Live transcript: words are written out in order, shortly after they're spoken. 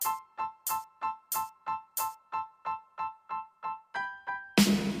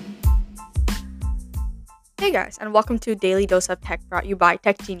Hey guys, and welcome to Daily Dose of Tech brought you by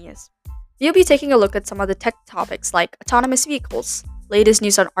Tech Genius. We'll be taking a look at some of the tech topics like autonomous vehicles, latest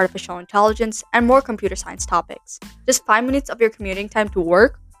news on artificial intelligence, and more computer science topics. Just 5 minutes of your commuting time to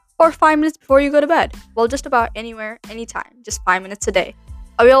work, or 5 minutes before you go to bed. Well, just about anywhere, anytime, just 5 minutes a day.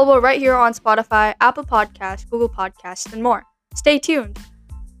 Available right here on Spotify, Apple Podcasts, Google Podcasts, and more. Stay tuned.